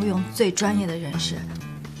我们会用最专业的人士。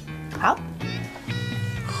好。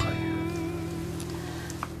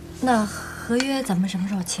那合约咱们什么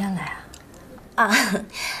时候签来啊？啊，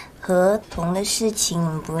合同的事情你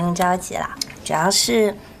们不用着急啦，主要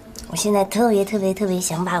是我现在特别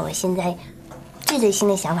想把我现在最新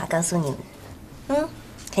的想法告诉你们，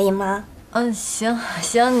可以吗？行，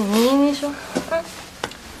您说。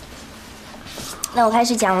那我开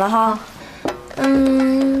始讲了哈。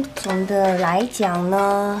总的来讲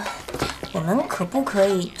呢，我们可不可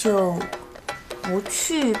以就不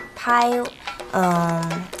去拍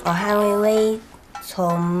我和薇薇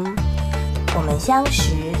从我们相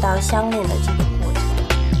识到相恋的这个过程，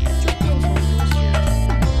就变成说是。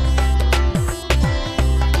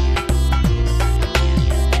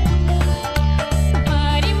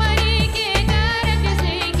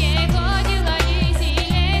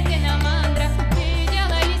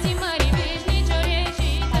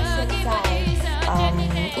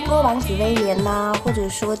英国王子威廉呐，或者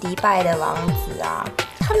说迪拜的王子啊，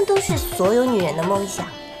他们都是所有女人的梦想。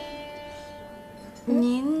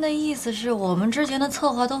您的意思是我们之前的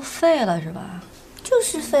策划都废了是吧？就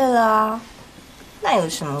是废了啊，那有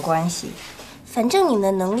什么关系？反正你们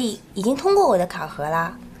的能力已经通过我的考核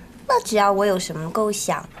啦。那只要我有什么构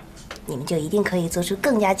想，你们就一定可以做出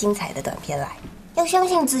更加精彩的短片来。要相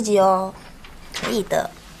信自己哦，可以的。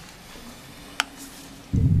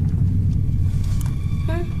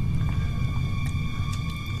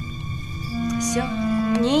行，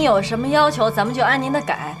您有什么要求，咱们就按您的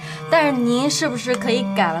改。但是您是不是可以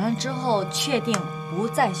改完了之后确定不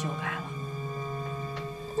再修改了？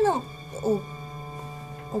那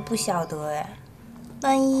我不晓得哎，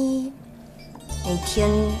万一哪天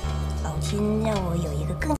老天让我有一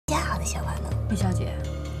个更加好的想法呢？李小姐，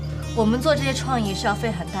我们做这些创意是要费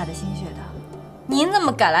很大的心血的，您那么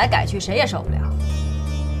改来改去，谁也受不了。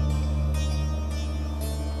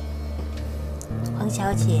黄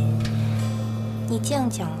小姐，你这样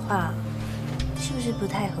讲话是不是不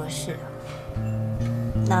太合适啊？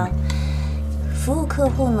那服务客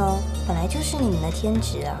户呢，本来就是你们的天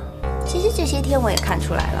职啊。其实这些天我也看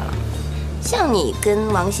出来了，像你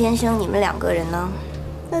跟王先生，你们2个人呢，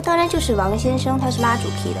那当然就是王先生他是拉主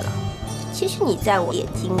key 的了。其实你在我眼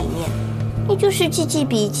睛里面，你就是记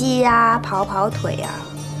笔记呀、跑腿呀，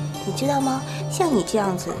你知道吗？像你这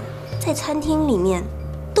样子，在餐厅里面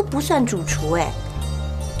都不算主厨哎，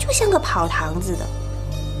就像个跑堂子的。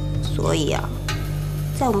所以啊，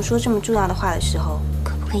在我们说这么重要的话的时候，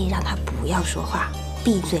可不可以让他不要说话，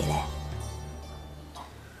闭嘴嘞？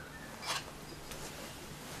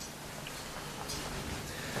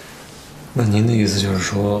那您的意思就是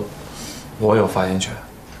说，我有发言权？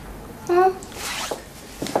你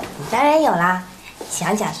当然有啦，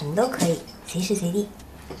想讲什么都可以，随时随地。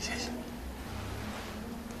谢谢。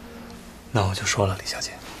那我就说了，李小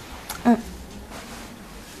姐。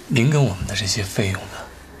您跟我们的这些费用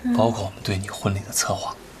呢，包括我们对你婚礼的策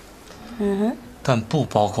划，但不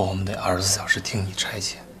包括我们得24小时听你差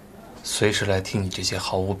遣，随时来听你这些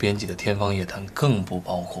毫无边际的天方夜谭，更不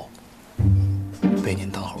包括被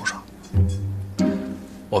您当猴耍。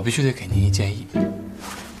我必须得给您一建议，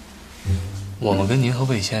我们跟您和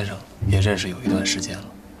魏先生也认识有一段时间了，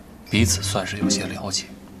彼此算是有些了解。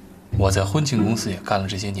我在婚庆公司也干了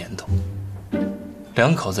这些年头。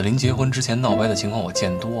两口子临结婚之前闹掰的情况我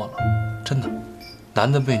见多了，真的，男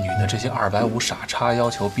的被女的这些250傻叉要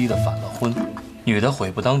求逼得反了婚，女的悔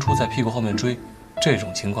不当初在屁股后面追，这种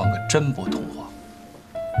情况可真不童话。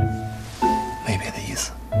没别的意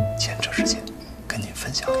思，借这时间跟您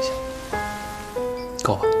分享一下，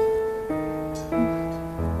够吧？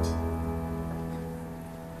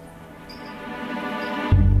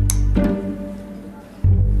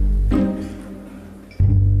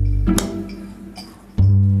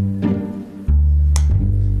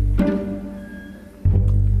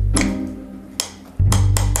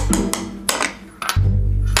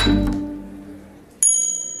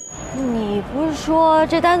说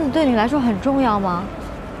这单子对你来说很重要吗？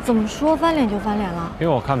怎么说翻脸就翻脸了？因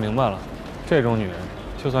为我看明白了，这种女人，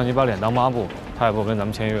就算你把脸当抹布，她也不跟咱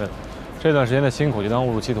们签约的。这段时间的辛苦就当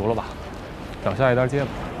误入歧途了吧，找下一单接吧。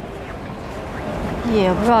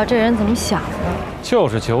也不知道这人怎么想的，就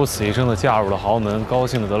是九死一生的嫁入了豪门，高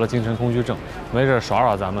兴的得了精神空虚症，没事耍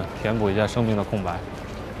耍咱们，填补一下生命的空白。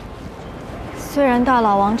虽然大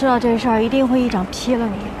老王知道这事儿一定会一掌劈了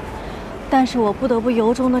你，但是我不得不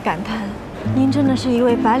由衷的感叹，您真的是一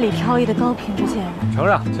位百里挑一的高品质贱人。程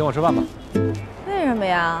让，请我吃饭吧。为什么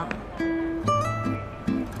呀？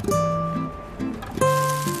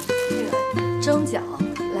蒸饺，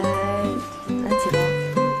来几包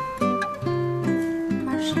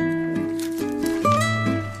？20。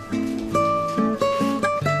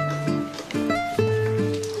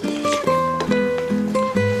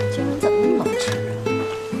这人怎么那么能吃啊？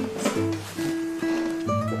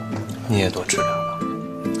你也多吃点吧，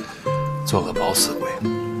做个饱死鬼。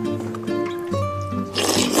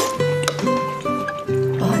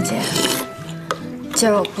罗王姐，今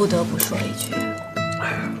儿我不得不说一句，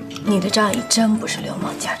你的仗义真不是流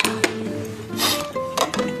氓家长。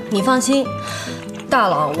你放心，大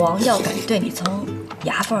老王要敢对你从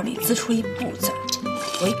牙缝里滋出一不字，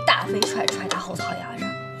我一大飞踹他后槽牙上，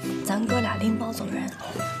咱哥俩拎包走人。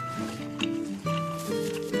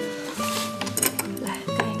来，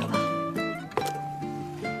干一个吧。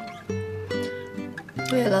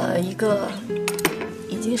为了一个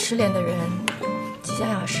已经失恋的人即将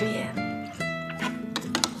要失业，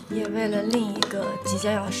也为了另一个即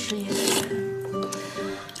将要失业的人，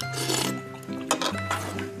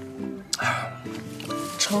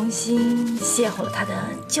重新邂逅了他的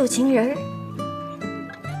旧情人。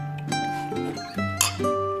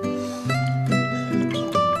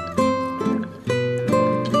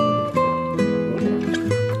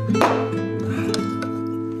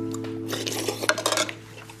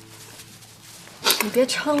你别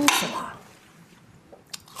撑死了。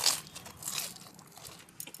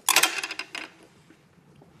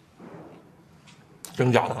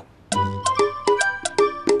真假的？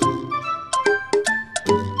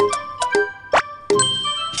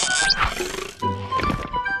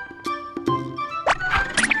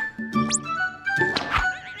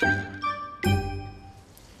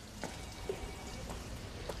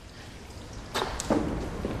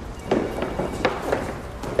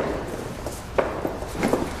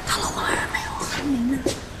大老王来了没有？还没呢。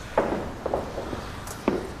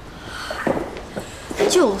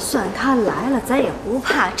就算他来了，咱也不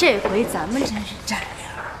怕。这回咱们真是占领，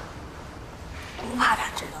不怕他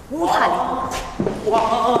知道，不怕你。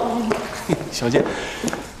哇，小姐，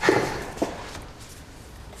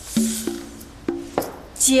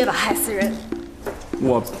结巴害死人！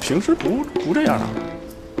我平时不这样啊。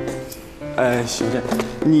哎，小姐，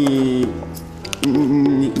你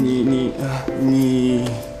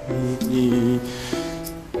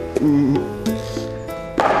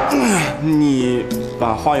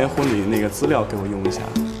把花园婚礼那个资料给我用一下，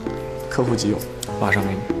客户急用，马上给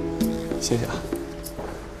你，谢谢啊。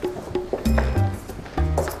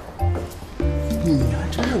你还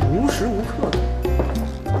真是无时无刻的，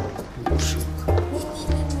无时无刻。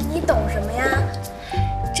你懂什么呀？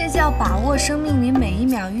这叫把握生命里每一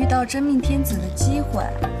秒遇到真命天子的机会。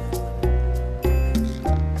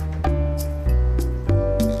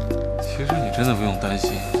其实你真的不用担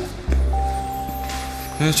心，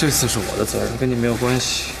因为这次是我的责任，跟你没有关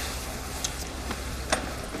系。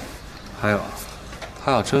还有，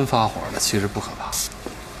他要真发火了，其实不可怕，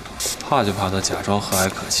怕就怕他假装和蔼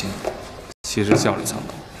可亲，其实效率苍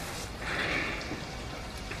老。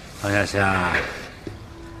王小霞，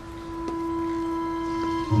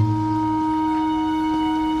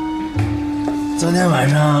昨天晚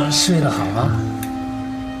上睡得好吗？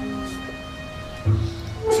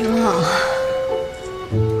挺好。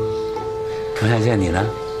王小贱，你呢？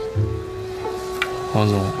王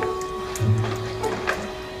总，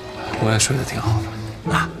我也睡得挺好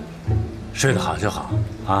的。啊，睡得好就好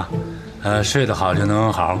啊，睡得好就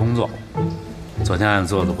能好好工作。昨天案子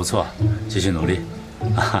做得不错，继续努力。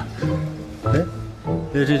啊，哎，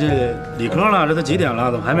这李科呢？这都几点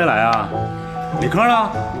了，怎么还没来啊？李科呢？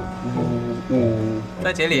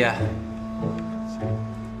在节里。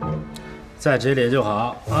在节里就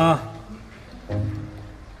好啊。